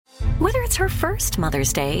Whether it's her first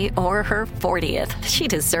Mother's Day or her 40th, she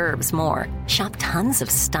deserves more. Shop tons of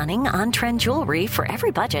stunning on-trend jewelry for every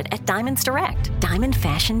budget at Diamonds Direct. Diamond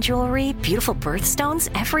fashion jewelry, beautiful birthstones,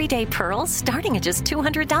 everyday pearls starting at just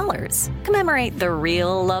 $200. Commemorate the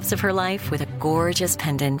real loves of her life with a gorgeous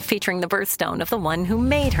pendant featuring the birthstone of the one who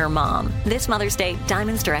made her mom. This Mother's Day,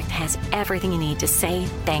 Diamonds Direct has everything you need to say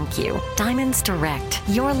thank you. Diamonds Direct.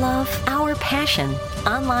 Your love, our passion.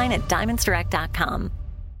 Online at diamondsdirect.com.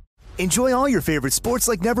 Enjoy all your favorite sports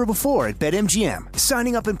like never before at BetMGM.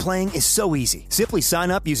 Signing up and playing is so easy. Simply sign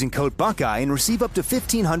up using code Buckeye and receive up to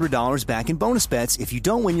 $1,500 back in bonus bets if you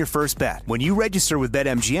don't win your first bet. When you register with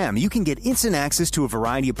BetMGM, you can get instant access to a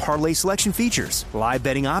variety of parlay selection features, live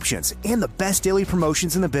betting options, and the best daily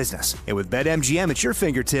promotions in the business. And with BetMGM at your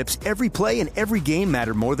fingertips, every play and every game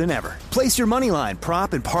matter more than ever. Place your moneyline,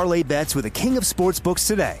 prop, and parlay bets with the king of sportsbooks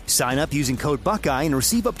today. Sign up using code Buckeye and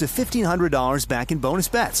receive up to $1,500 back in bonus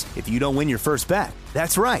bets if you don't win your first bet.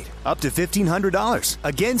 That's right, up to $1,500.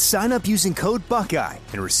 Again, sign up using code Buckeye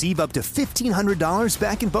and receive up to $1,500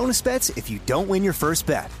 back in bonus bets if you don't win your first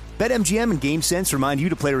bet. BetMGM and GameSense remind you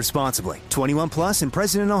to play responsibly. 21 plus and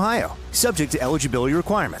present in Ohio. Subject to eligibility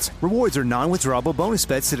requirements. Rewards are non-withdrawable bonus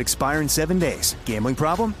bets that expire in 7 days. Gambling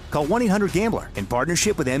problem? Call 1-800-GAMBLER in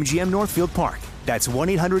partnership with MGM Northfield Park. That's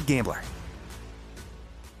 1-800-GAMBLER.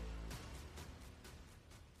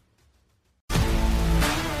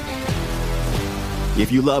 If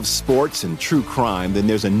you love sports and true crime, then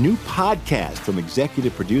there's a new podcast from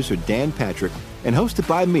executive producer Dan Patrick and hosted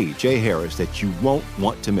by me, Jay Harris, that you won't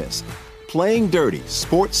want to miss. Playing Dirty: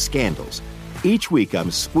 Sports Scandals. Each week, I'm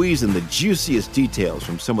squeezing the juiciest details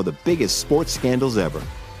from some of the biggest sports scandals ever.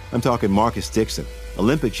 I'm talking Marcus Dixon,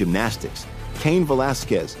 Olympic gymnastics, Cain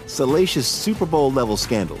Velasquez, salacious Super Bowl-level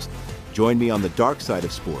scandals. Join me on the dark side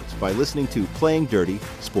of sports by listening to Playing Dirty: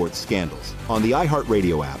 Sports Scandals on the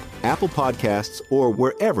iHeartRadio app, Apple Podcasts, or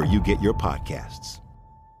wherever you get your podcasts.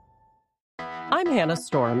 I'm Hannah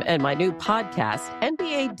Storm, and my new podcast,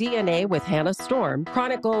 NBA DNA with Hannah Storm,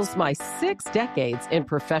 chronicles my 6 decades in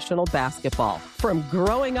professional basketball. From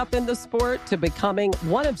growing up in the sport to becoming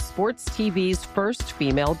one of sports TV's first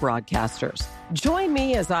female broadcasters. Join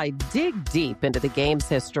me as I dig deep into the game's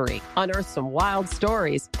history, unearth some wild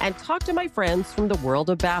stories, and talk to my friends from the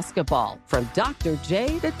world of basketball, from Dr.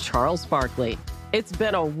 J to Charles Barkley. It's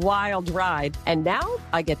been a wild ride, and now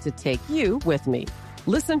I get to take you with me.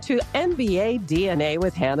 Listen to NBA DNA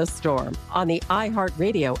with Hannah Storm on the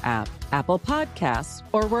iHeartRadio app, Apple Podcasts,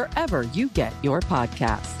 or wherever you get your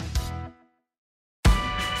podcasts.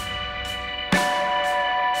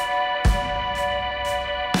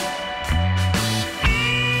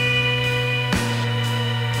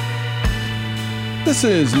 This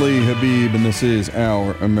is Lee Habib, and this is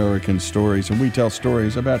Our American Stories, and we tell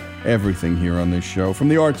stories about everything here on this show, from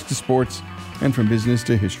the arts to sports, and from business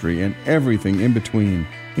to history, and everything in between,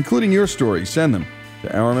 including your stories. Send them to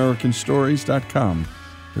ouramericanstories.com.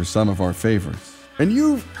 They're some of our favorites. And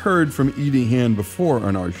you've heard from Edie Hand before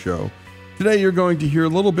on our show. Today you're going to hear a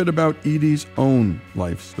little bit about Edie's own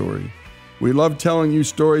life story. We love telling you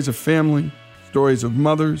stories of family, stories of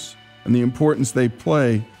mothers, and the importance they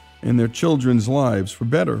play in their children's lives, for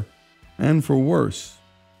better and for worse.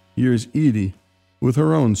 Here's Edie with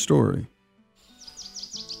her own story.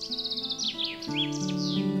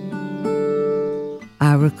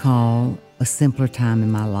 I recall a simpler time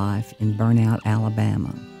in my life in Burnout,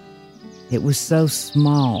 Alabama. It was so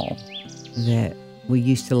small that we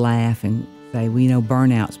used to laugh and say, well, you know,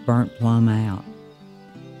 burnout's burnt plumb out.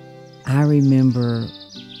 I remember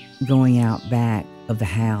going out back of the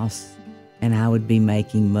house and I would be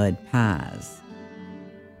making mud pies.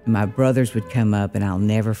 My brothers would come up, and I'll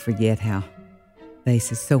never forget how they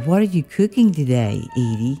said, so what are you cooking today,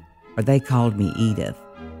 Edie? Or they called me Edith.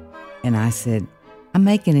 And I said, I'm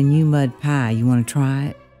making a new mud pie. You want to try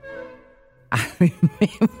it? I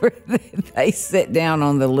remember that they sat down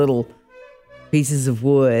on the little pieces of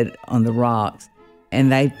wood on the rocks,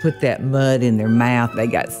 and they put that mud in their mouth. They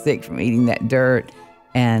got sick from eating that dirt,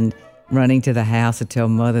 and running to the house to tell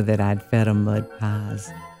Mother that I'd fed them mud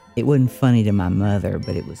pies. It wasn't funny to my mother,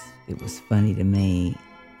 but it was funny to me.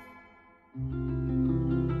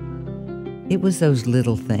 It was those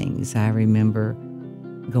little things. I remember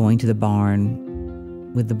going to the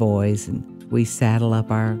barn with the boys, and we saddle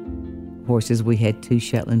up our horses. We had 2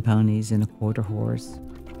 Shetland ponies and a quarter horse.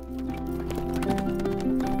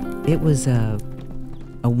 It was a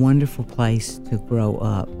wonderful place to grow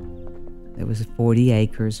up. There was 40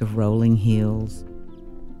 acres of rolling hills.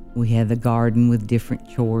 We had the garden with different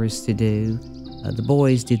chores to do. The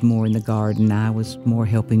boys did more in the garden. I was more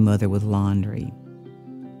helping Mother with laundry.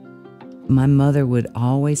 My mother would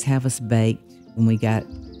always have us baked when we got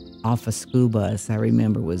off a school bus, I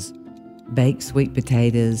remember, was baked sweet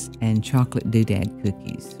potatoes and chocolate doodad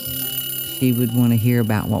cookies. She would want to hear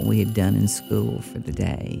about what we had done in school for the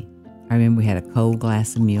day. I remember we had a cold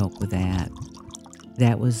glass of milk with that.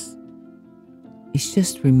 It's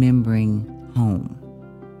just remembering home.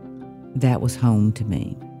 That was home to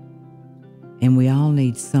me. And we all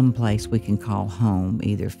need some place we can call home,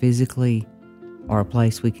 either physically or a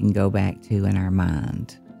place we can go back to in our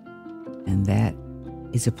mind. And that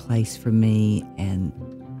is a place for me. And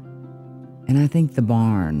I think the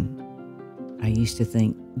barn, I used to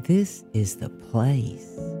think, this is the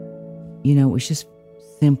place. You know, it was just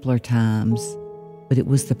simpler times, but it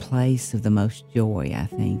was the place of the most joy, I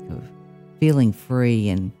think, of feeling free,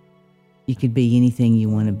 and you could be anything you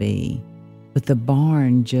want to be. But the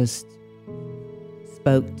barn just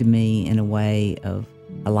spoke to me in a way of,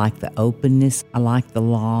 I like the openness, I like the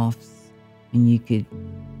lofts, and you could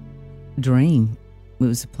dream. It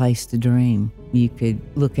was a place to dream. You could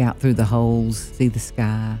look out through the holes, see the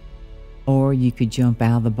sky, or you could jump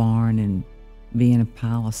out of the barn and be in a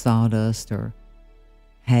pile of sawdust or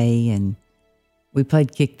hay. And we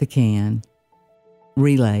played kick the can,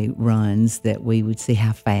 relay runs that we would see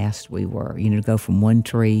how fast we were, to go from one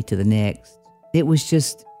tree to the next. It was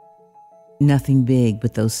just nothing big,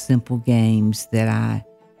 but those simple games that I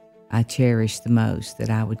cherished the most, that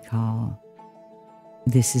I would call,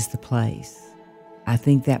 this is the place. I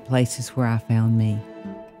think that place is where I found me.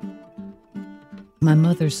 My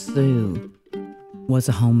mother, Sue, was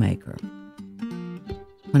a homemaker.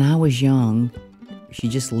 When I was young, she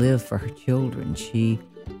just lived for her children. She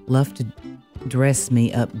loved to dress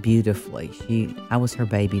me up beautifully. I was her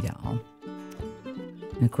baby doll.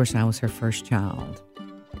 And of course, I was her first child.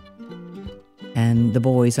 And the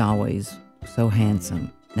boys always so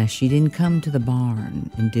handsome. Now, she didn't come to the barn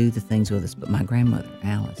and do the things with us, but my grandmother,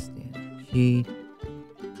 Alice, did.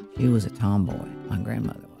 She was a tomboy, my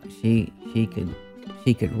grandmother was. She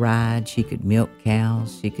could ride, she could milk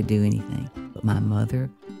cows, she could do anything. But my mother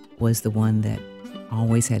was the one that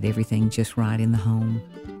always had everything just right in the home,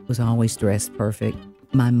 was always dressed perfect.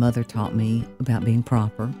 My mother taught me about being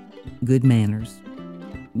proper, good manners.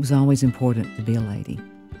 It was always important to be a lady.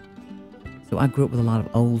 So I grew up with a lot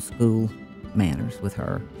of old school manners with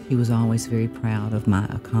her. She was always very proud of my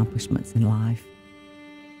accomplishments in life.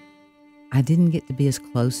 I didn't get to be as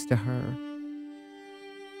close to her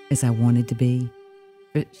as I wanted to be,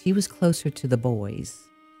 but she was closer to the boys.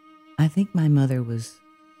 I think my mother was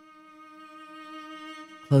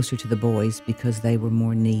closer to the boys because they were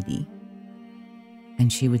more needy.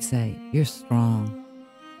 And she would say, "You're strong.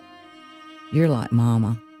 You're like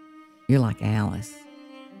Mama. You're like Alice.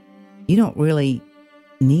 You don't really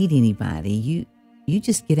need anybody. You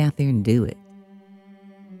just get out there and do it."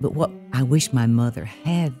 But what I wish my mother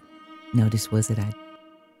had noticed was that I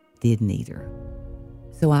did need her.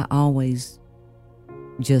 So I always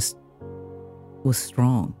just was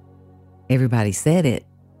strong. Everybody said it,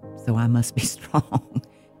 so I must be strong.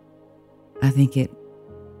 I think it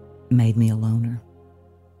made me a loner.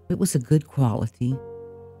 It was a good quality,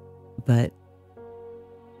 but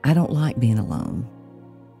I don't like being alone.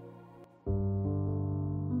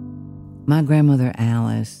 My grandmother,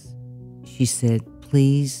 Alice, she said,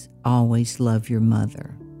 "Please always love your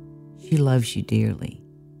mother. She loves you dearly.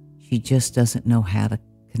 She just doesn't know how to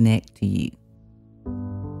connect to you.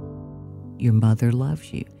 Your mother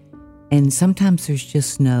loves you." And sometimes there's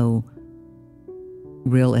just no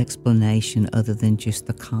real explanation other than just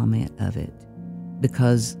the comment of it.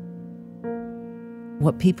 Because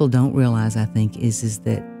what people don't realize, I think, is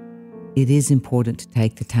that it is important to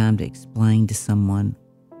take the time to explain to someone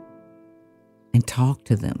and talk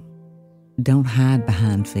to them. Don't hide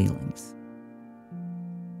behind feelings.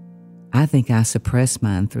 I think I suppressed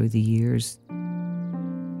mine through the years.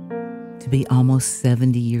 To be almost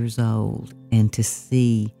 70 years old and to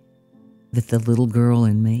see that the little girl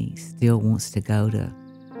in me still wants to go to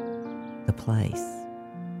the place.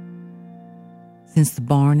 Since the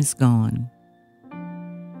barn is gone,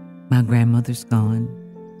 my grandmother's gone,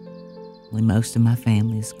 most of my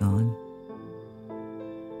family is gone,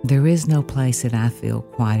 there is no place that I feel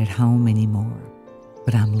quite at home anymore,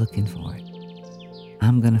 but I'm looking for it.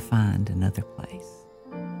 I'm going to find another place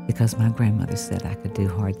because my grandmother said I could do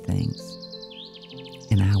hard things,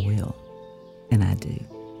 and I will, and I do.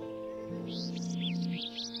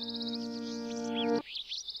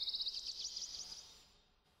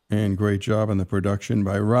 And great job on the production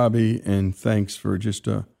by Robbie, and thanks for just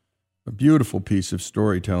a beautiful piece of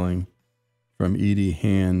storytelling from Edie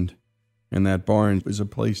Hand. And that barn is a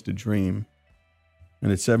place to dream.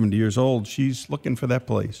 And at 70 years old, she's looking for that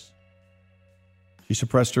place. She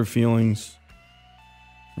suppressed her feelings,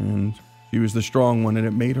 and she was the strong one, and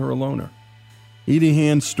it made her a loner. Edie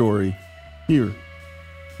Hand's story here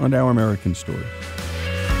on Our American Stories.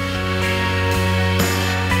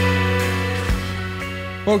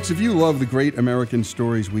 Folks, if you love the great American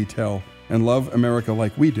stories we tell and love America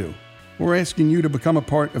like we do, we're asking you to become a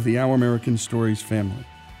part of the Our American Stories family.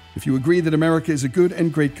 If you agree that America is a good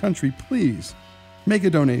and great country, please make a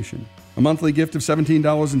donation. A monthly gift of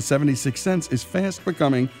 $17.76 is fast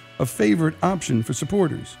becoming a favorite option for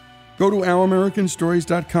supporters. Go to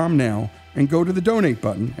OurAmericanStories.com now and go to the donate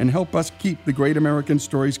button and help us keep the great American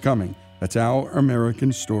stories coming. That's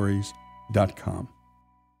OurAmericanStories.com.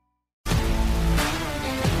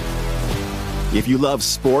 If you love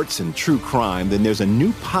sports and true crime, then there's a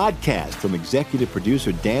new podcast from executive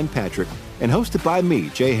producer Dan Patrick and hosted by me,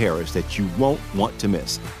 Jay Harris, that you won't want to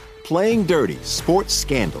miss. Playing Dirty: Sports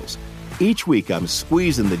Scandals. Each week, I'm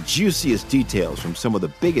squeezing the juiciest details from some of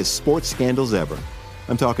the biggest sports scandals ever.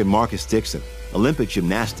 I'm talking Marcus Dixon, Olympic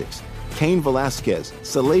gymnastics, Cain Velasquez,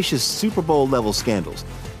 salacious Super Bowl-level scandals.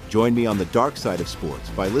 Join me on the dark side of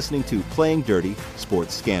sports by listening to Playing Dirty: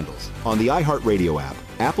 Sports Scandals on the iHeartRadio app,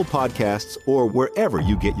 Apple Podcasts, or wherever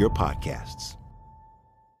you get your podcasts.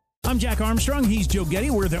 I'm Jack Armstrong. He's Joe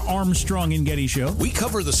Getty. We're the Armstrong and Getty Show. We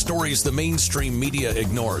cover the stories the mainstream media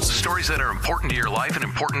ignores. Stories that are important to your life and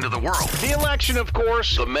important to the world. The election, of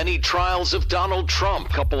course. The many trials of Donald Trump.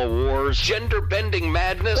 Couple of wars. Gender-bending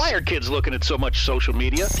madness. Why are kids looking at so much social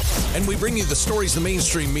media? And we bring you the stories the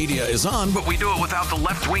mainstream media is on, but we do it without the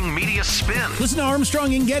left-wing media spin. Listen to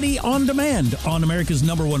Armstrong and Getty on demand on America's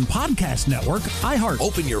 #1 podcast network, iHeart.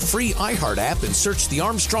 Open your free iHeart app and search The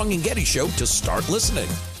Armstrong and Getty Show to start listening.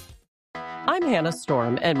 I'm Hannah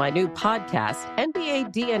Storm, and my new podcast,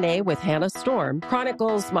 NBA DNA with Hannah Storm,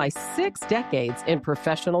 chronicles my 6 decades in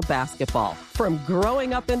professional basketball. From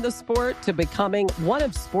growing up in the sport to becoming one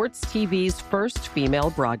of sports TV's first female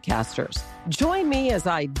broadcasters. Join me as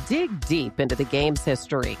I dig deep into the game's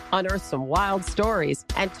history, unearth some wild stories,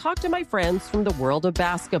 and talk to my friends from the world of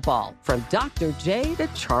basketball, from Dr. J to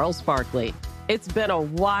Charles Barkley. It's been a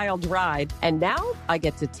wild ride, and now I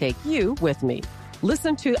get to take you with me.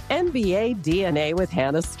 Listen to NBA DNA with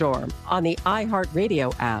Hannah Storm on the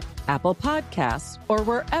iHeartRadio app, Apple Podcasts, or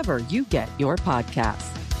wherever you get your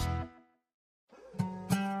podcasts.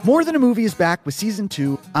 More Than a Movie is back with Season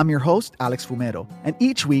 2. I'm your host, Alex Fumero, and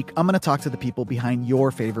each week I'm going to talk to the people behind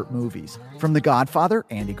your favorite movies. From The Godfather,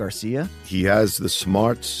 Andy Garcia. He has the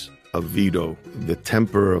smarts of Vito, the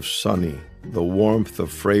temper of Sonny, the warmth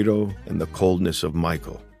of Fredo, and the coldness of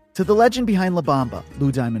Michael. To the legend behind La Bamba,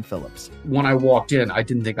 Lou Diamond Phillips. When I walked in, I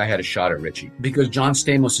didn't think I had a shot at Richie because John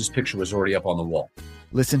Stamos' picture was already up on the wall.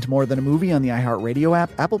 Listen to More Than a Movie on the iHeartRadio app,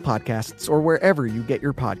 Apple Podcasts, or wherever you get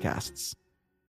your podcasts.